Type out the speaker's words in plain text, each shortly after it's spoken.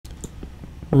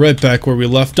Right back where we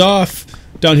left off.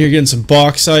 Down here getting some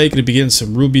bauxite. Gonna be getting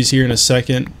some rubies here in a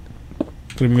second.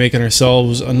 Gonna be making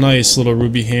ourselves a nice little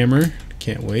ruby hammer.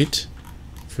 Can't wait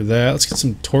for that. Let's get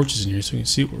some torches in here so we can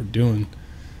see what we're doing.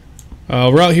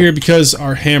 We're out here because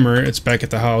our hammer, it's back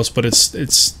at the house, but it's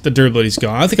the durability's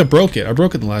gone. I think I broke it. I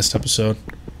broke it in the last episode.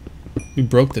 We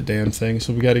broke the damn thing,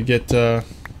 so we gotta get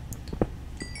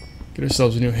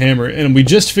ourselves a new hammer. And we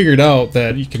just figured out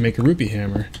that you can make a ruby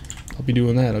hammer. I'll be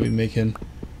doing that. I'll be making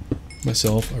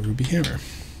myself a ruby hammer.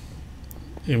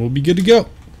 And we'll be good to go.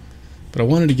 But I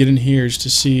wanted to get in here just to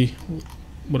see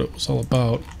what it was all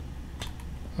about.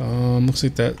 Looks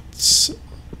like that's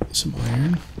some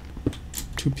iron.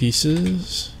 2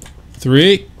 pieces.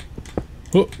 3.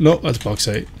 Oh, no, that's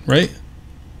bauxite, right?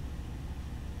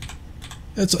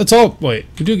 It's all, wait,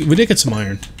 we did get some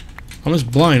iron. I'm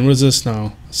just blind. What is this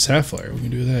now? A sapphire. We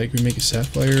can do that. Can we make a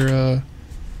sapphire?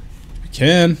 We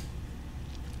can.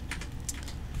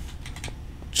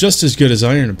 Just as good as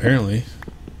iron, apparently.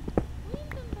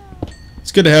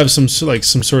 It's good to have some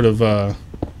sort of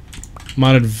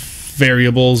modded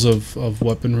variables of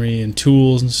weaponry and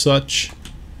tools and such.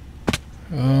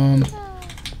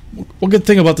 One good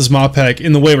thing about this mod pack,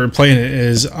 in the way we're playing it,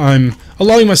 is I'm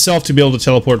allowing myself to be able to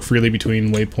teleport freely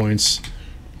between waypoints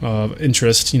of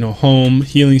interest. You know, home,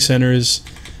 healing centers,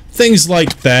 things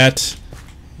like that.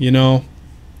 You know,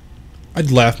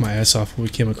 I'd laugh my ass off when we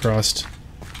came across.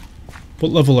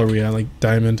 What level are we at? Like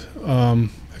diamond,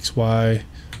 XY.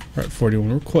 We're at 41.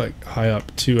 We're quite high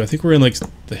up too. I think we're in like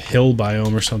the hill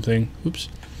biome or something. Oops.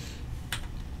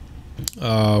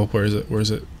 Where is it? Where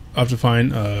is it? I have to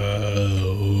find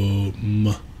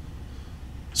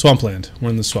swampland. We're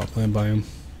in the swampland biome.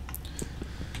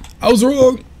 I was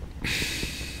wrong.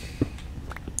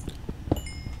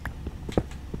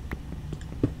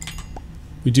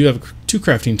 We do have 2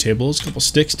 crafting tables, a couple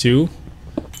sticks too.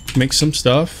 Make some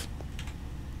stuff.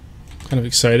 Kind of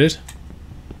excited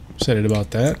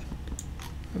about that.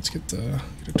 Let's get a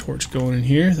torch going in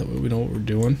here. That way we know what we're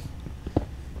doing.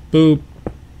 Boop,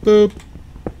 boop,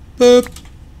 boop.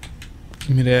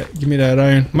 Give me that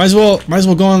iron. Might as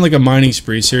well go on like a mining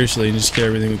spree, seriously, and just get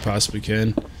everything we possibly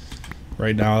can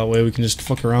right now. That way we can just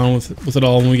fuck around with it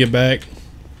all when we get back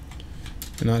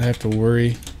and not have to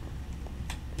worry.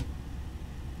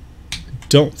 I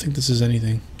don't think this is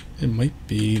anything. It might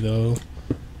be though.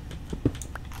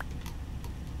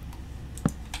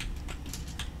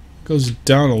 Goes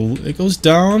down. It goes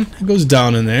down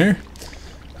in there.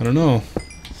 I don't know.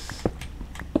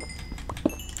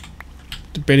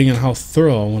 Debating on how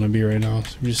thorough I want to be right now.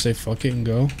 So we just say fuck it and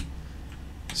go.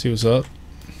 See what's up.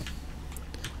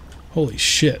 Holy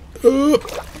shit.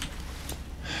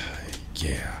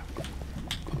 Yeah.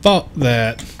 About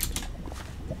that.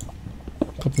 A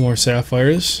couple more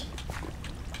sapphires.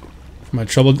 For my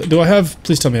trouble. Do I have?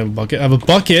 Please tell me I have a bucket. I have a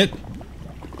bucket.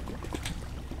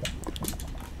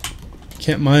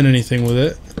 Can't mine anything with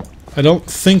it. I don't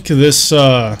think this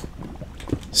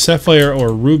sapphire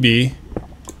or ruby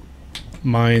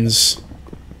mines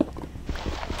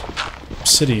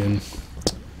obsidian.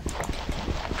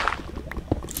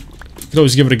 You could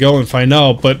always give it a go and find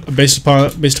out, but based upon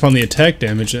the attack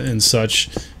damage and such,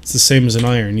 it's the same as an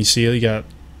iron. You see, you got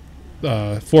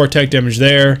 4 attack damage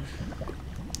there,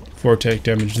 4 attack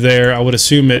damage there. I would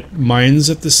assume it mines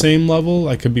at the same level.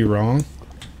 I could be wrong.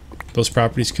 Those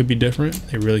properties could be different.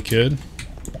 They really could.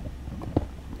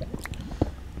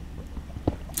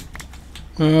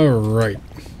 Alright.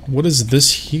 What is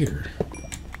this here?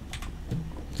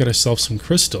 Got ourselves some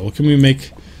crystal. What can we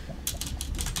make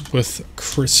with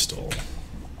crystal?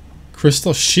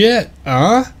 Crystal shit,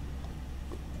 huh?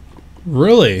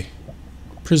 Really?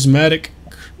 Prismarine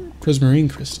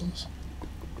crystals.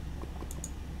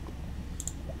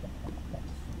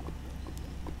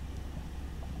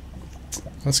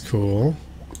 That's cool.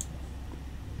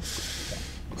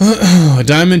 A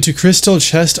diamond to crystal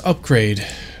chest upgrade.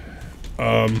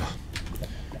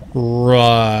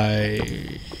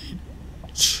 Right.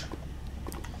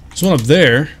 There's one up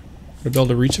there. Would I be able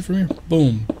to reach it from here?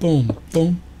 Boom, boom,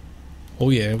 boom. Oh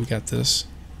yeah, we got this.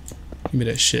 Give me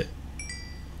that shit.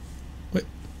 Wait.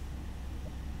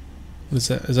 What is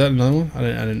that? Is that another one? I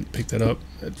didn't pick that up.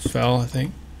 It fell, I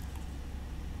think.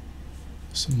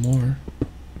 Some more.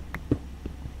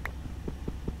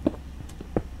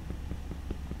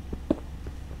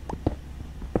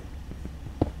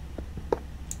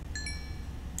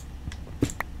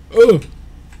 Oh!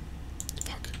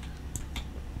 Fuck.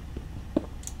 I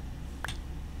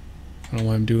don't know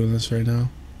why I'm doing this right now.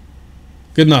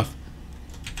 Good enough.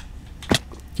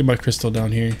 Get my crystal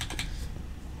down here.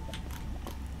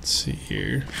 Let's see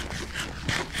here.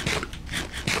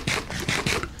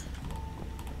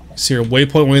 See your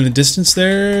waypoint way in the distance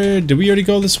there. Did we already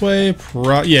go this way?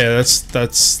 Yeah,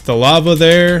 that's the lava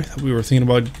there. We were thinking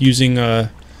about using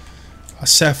a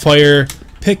sapphire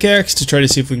pickaxe to try to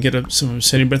see if we can get up some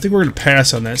obsidian, but I think we're going to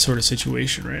pass on that sort of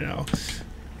situation right now.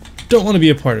 Don't want to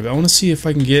be a part of it. I want to see if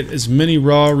I can get as many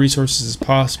raw resources as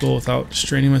possible without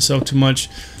straining myself too much.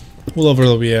 What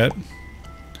level are we at?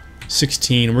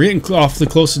 16. We're getting awfully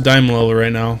close to diamond level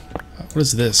right now. What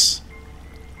is this?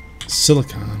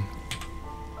 Silicon.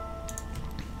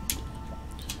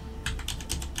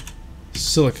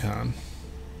 Silicon.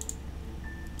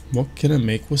 What can I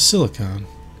make with silicon?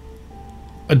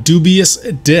 A dubious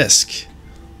disc.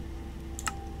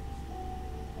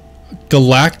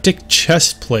 Galactic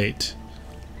chest plate.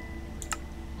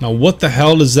 Now what the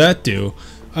hell does that do?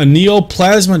 A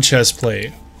neoplasma chest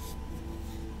plate.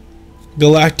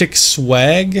 Galactic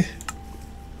swag.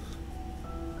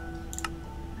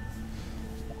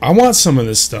 I want some of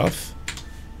this stuff.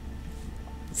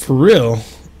 For real.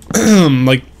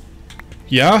 Like,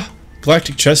 yeah?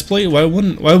 Galactic chest plate? Why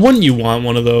wouldn't you want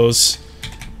one of those?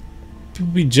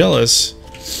 People be jealous.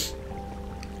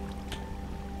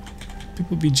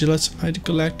 People be jealous of my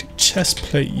galactic chest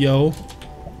plate, yo.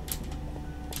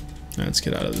 Let's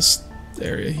get out of this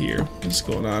area here. What's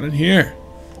going on in here?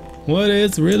 What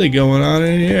is really going on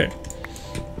in here?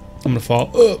 I'm gonna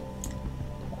fall.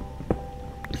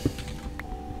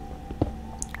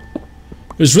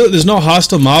 There's no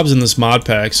hostile mobs in this mod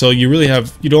pack, so you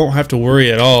don't have to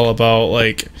worry at all about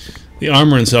like the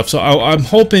armor and stuff. So I'm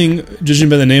hoping, judging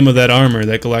by the name of that armor,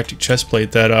 that galactic chest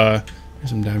plate, that there's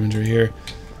some diamonds right here.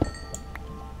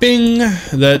 Bing!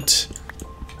 That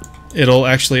it'll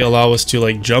actually allow us to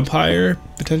like jump higher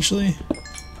potentially.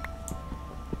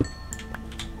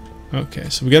 Okay,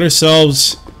 so we got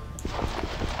ourselves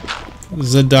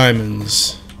the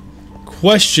diamonds.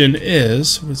 Question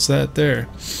is, what's that there?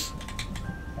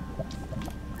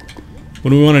 What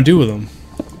do we want to do with them?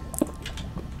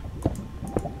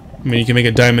 I mean, you can make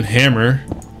a diamond hammer,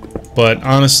 but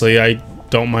honestly, I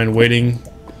don't mind waiting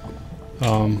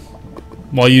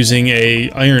while using a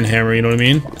iron hammer, you know what I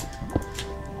mean?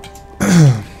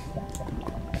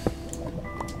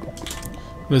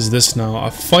 What is this now?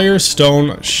 A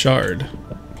firestone shard.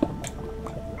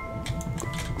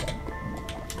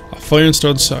 A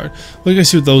firestone shard. Look, I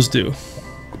see what those do.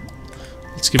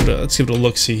 Let's give it a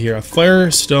look. See here, a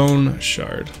firestone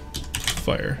shard.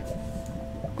 Fire.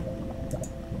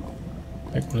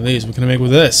 Make one of these. What can I make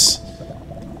with this?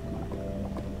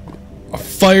 A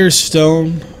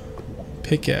firestone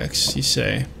pickaxe, you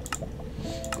say?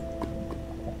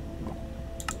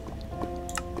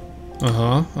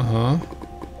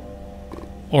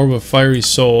 Orb of fiery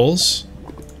souls.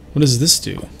 What does this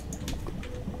do?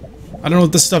 I don't know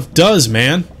what this stuff does,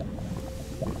 man.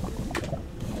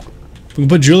 We can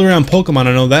put jewelry on Pokemon,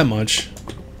 I know that much.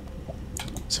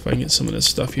 Let's see if I can get some of this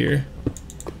stuff here.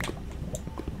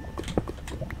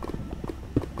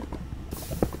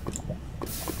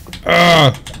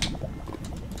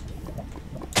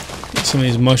 Get some of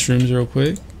these mushrooms real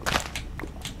quick.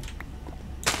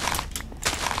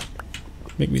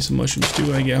 Make me some mushrooms too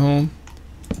when I get home.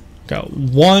 Got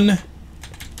one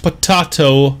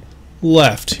potato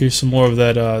left. Here's some more of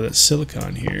that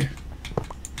silicon here.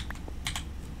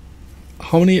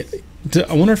 How many?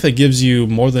 I wonder if that gives you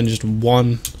more than just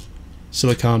one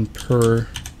silicon per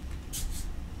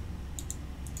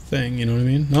thing. You know what I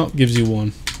mean? No, it gives you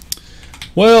one.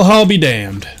 Well, I'll be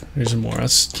damned. There's some more.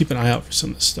 Let's keep an eye out for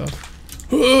some of this stuff.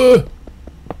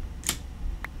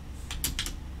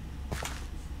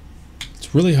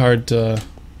 It's really hard to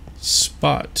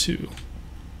spot too.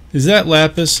 Is that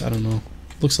lapis? I don't know.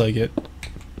 Looks like it.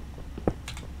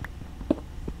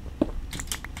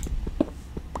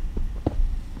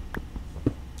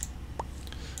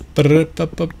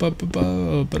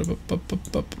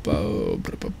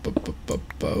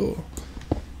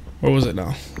 Where was it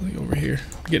now? Like over here.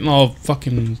 I'm getting all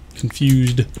fucking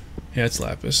confused. Yeah, it's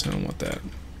lapis. I don't want that.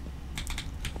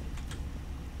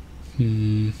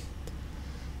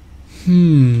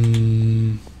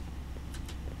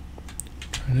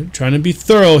 Trying to be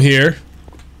thorough here.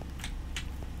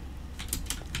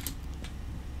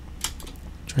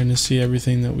 Trying to see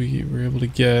everything that we were able to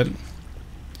get.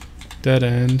 Dead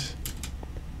end.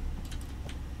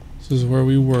 This is where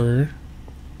we were.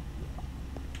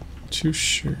 Too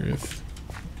sure if.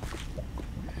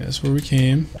 Yeah, that's where we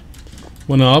came.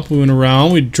 Went up, we went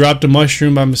around, we dropped a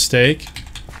mushroom by mistake.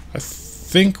 I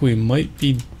think we might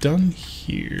be done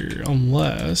here,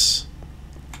 unless.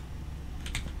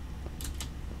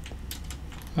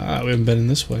 We haven't been in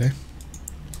this way.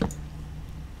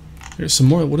 There's some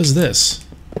more. What is this?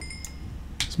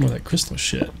 Some more of that crystal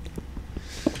shit.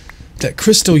 that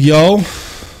crystal, yo.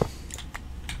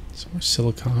 Some more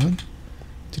silicon.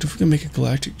 Dude, if we can make a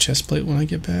galactic chest plate when I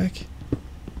get back.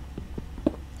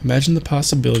 Imagine the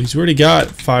possibilities. We already got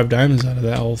 5 diamonds out of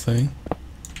that whole thing.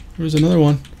 There was another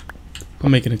one.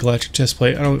 I'm making a galactic chest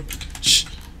plate. I don't...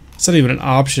 It's not even an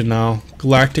option now.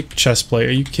 Galactic chest plate.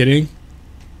 Are you kidding?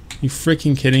 You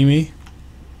freaking kidding me?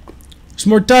 There's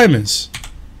more diamonds.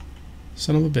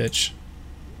 Son of a bitch.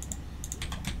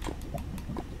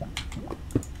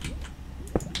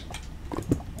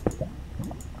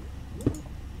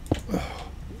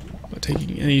 I'm not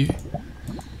taking any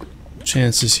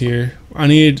chances here. I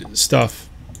need stuff.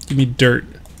 Give me dirt.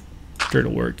 Dirt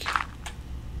will work.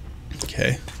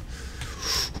 Okay.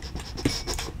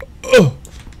 Oh!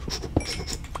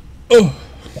 Oh!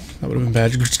 That would have been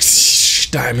bad.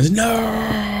 Diamonds.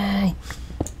 No!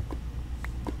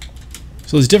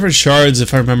 So these different shards,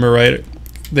 if I remember right,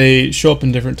 they show up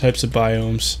in different types of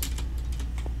biomes.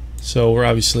 So we're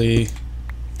obviously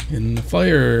in the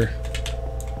fire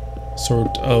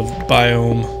sort of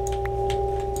biome.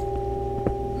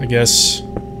 I guess. I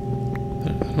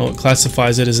don't know what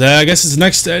classifies it as that. I guess it's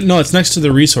next to, no, it's next to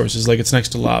the resources, like it's next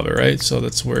to lava, right? So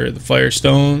that's where the fire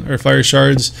stone or fire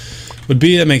shards would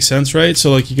be. That makes sense, right?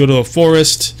 So like you go to a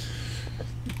forest,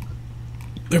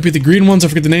 there'd be the green ones, I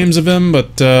forget the names of them,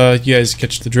 but you guys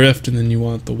catch the drift. And then you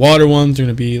want the water ones, they're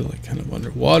gonna be like kind of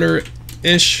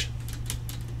underwater-ish.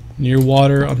 Near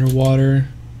water, underwater.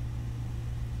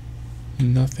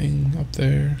 Nothing up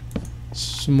there.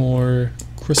 Some more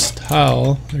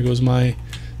crystal. There goes my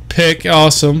pick.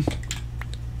 Awesome.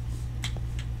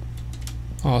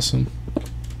 Awesome.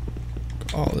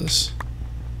 All this.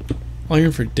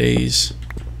 Iron for days.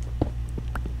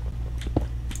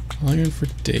 Iron for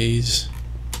days.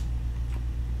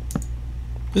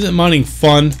 Isn't mining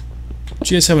fun?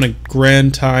 You guys having a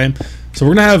grand time? So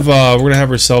we're gonna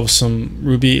have ourselves some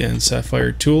ruby and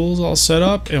sapphire tools all set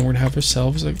up, and we're gonna have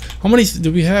ourselves like, how many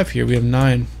do we have here? We have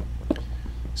 9.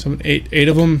 So 8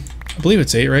 of them. I believe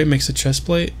it's 8, right? Makes a chest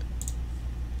plate.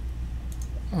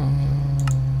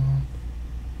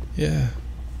 Yeah.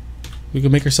 We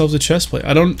could make ourselves a chest plate.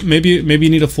 I don't. Maybe you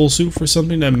need a full suit for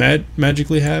something to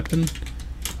magically happen.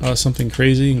 Something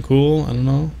crazy and cool. I don't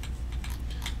know.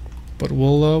 But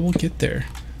we'll get there.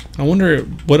 I wonder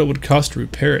what it would cost to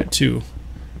repair it too.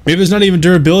 Maybe there's not even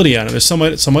durability on it. There's some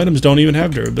items don't even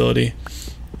have durability.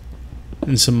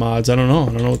 In some mods, I don't know. I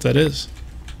don't know what that is.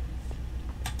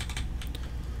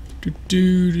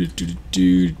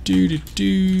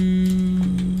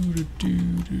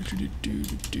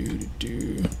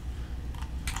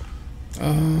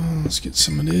 Let's get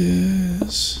some of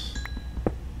this.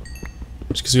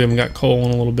 Just because we haven't got coal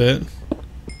in a little bit.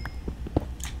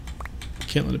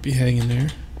 Can't let it be hanging there.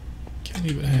 Can't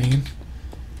leave it hanging.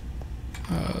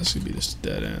 This could be just a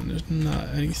dead end. There's not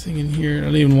anything in here. I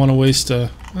don't even want to waste some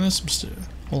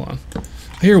hold on.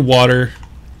 I hear water.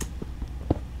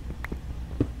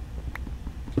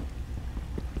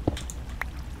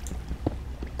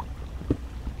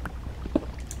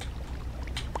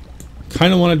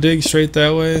 Kind of want to dig straight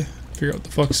that way. Figure out what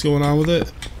the fuck's going on with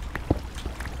it.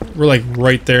 We're like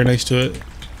right there next to it.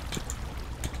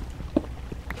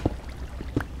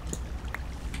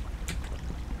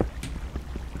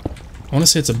 I want to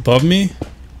say it's above me.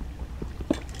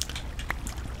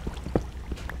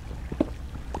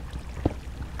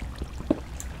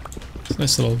 It's a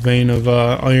nice little vein of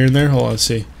iron there. Hold on, let's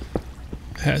see.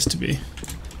 It has to be. It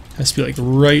has to be like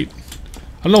right.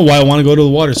 I don't know why I want to go to the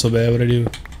water so bad, but I do.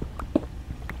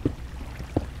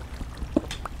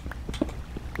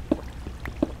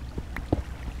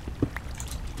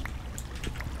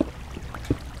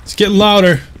 It's getting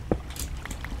louder.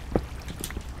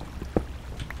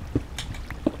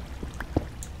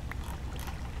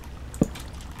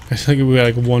 I think we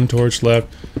got like 1 torch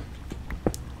left.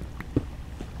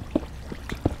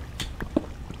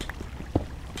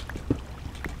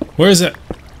 Where is it?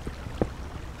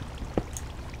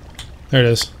 There it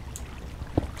is.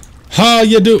 How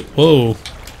you do? Whoa.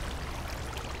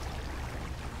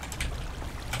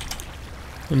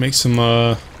 Let me make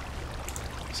some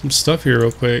stuff here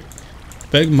real quick.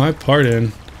 Beg my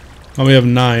pardon. Oh, we have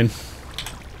 9.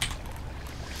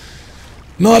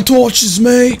 Not torches,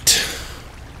 mate.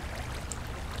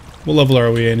 What level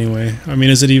are we anyway? I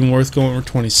mean, is it even worth going? We're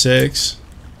 26.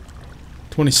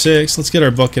 26. Let's get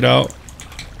our bucket out.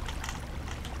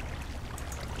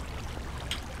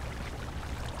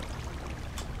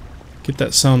 Get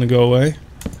that sound to go away.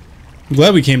 I'm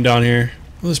glad we came down here.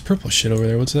 Oh, there's purple shit over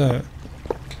there. What's that?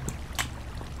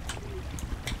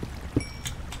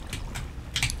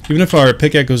 Even if our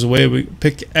pickaxe goes away, we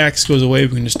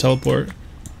can just teleport.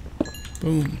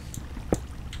 Boom.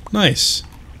 Nice.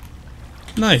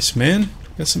 Nice, man.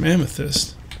 Got some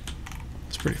amethyst.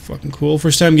 That's pretty fucking cool.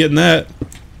 First time getting that.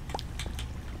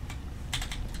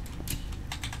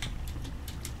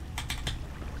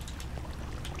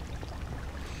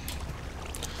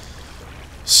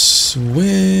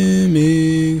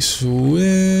 Swimming,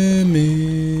 swimming.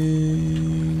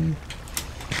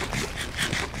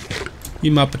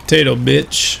 Eat my potato,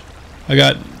 bitch. I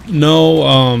got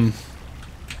no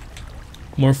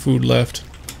more food left.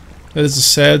 That is a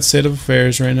sad state of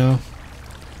affairs right now.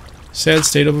 Sad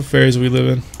state of affairs we live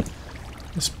in.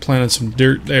 Just planted some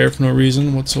dirt there for no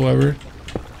reason whatsoever.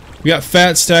 We got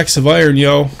fat stacks of iron,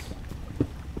 yo.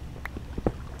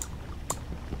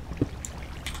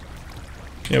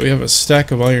 Yeah, we have a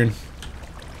stack of iron.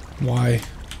 Why?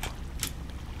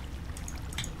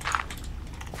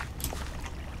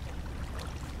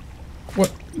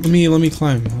 What? Let me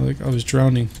climb. Like I was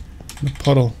drowning in a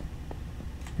puddle.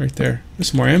 Right there.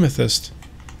 There's some more amethyst.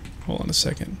 Hold on a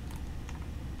second.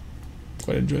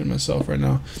 Quite enjoying myself right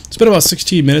now. It's been about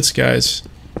 16 minutes, guys.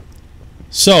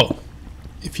 So,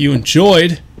 if you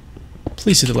enjoyed,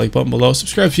 please hit the like button below.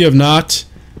 Subscribe if you have not.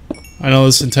 I know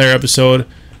this entire episode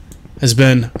has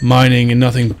been mining and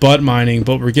nothing but mining,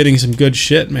 but we're getting some good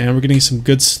shit, man. We're getting some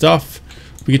good stuff.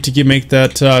 We get to make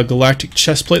that galactic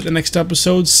chest plate the next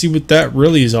episode. See what that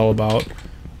really is all about.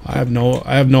 I have no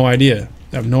idea.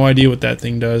 I have no idea what that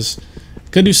thing does.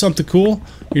 Could do something cool.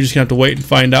 You're just gonna have to wait and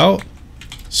find out.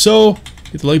 So,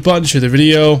 hit the like button, share the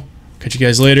video. Catch you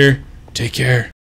guys later. Take care.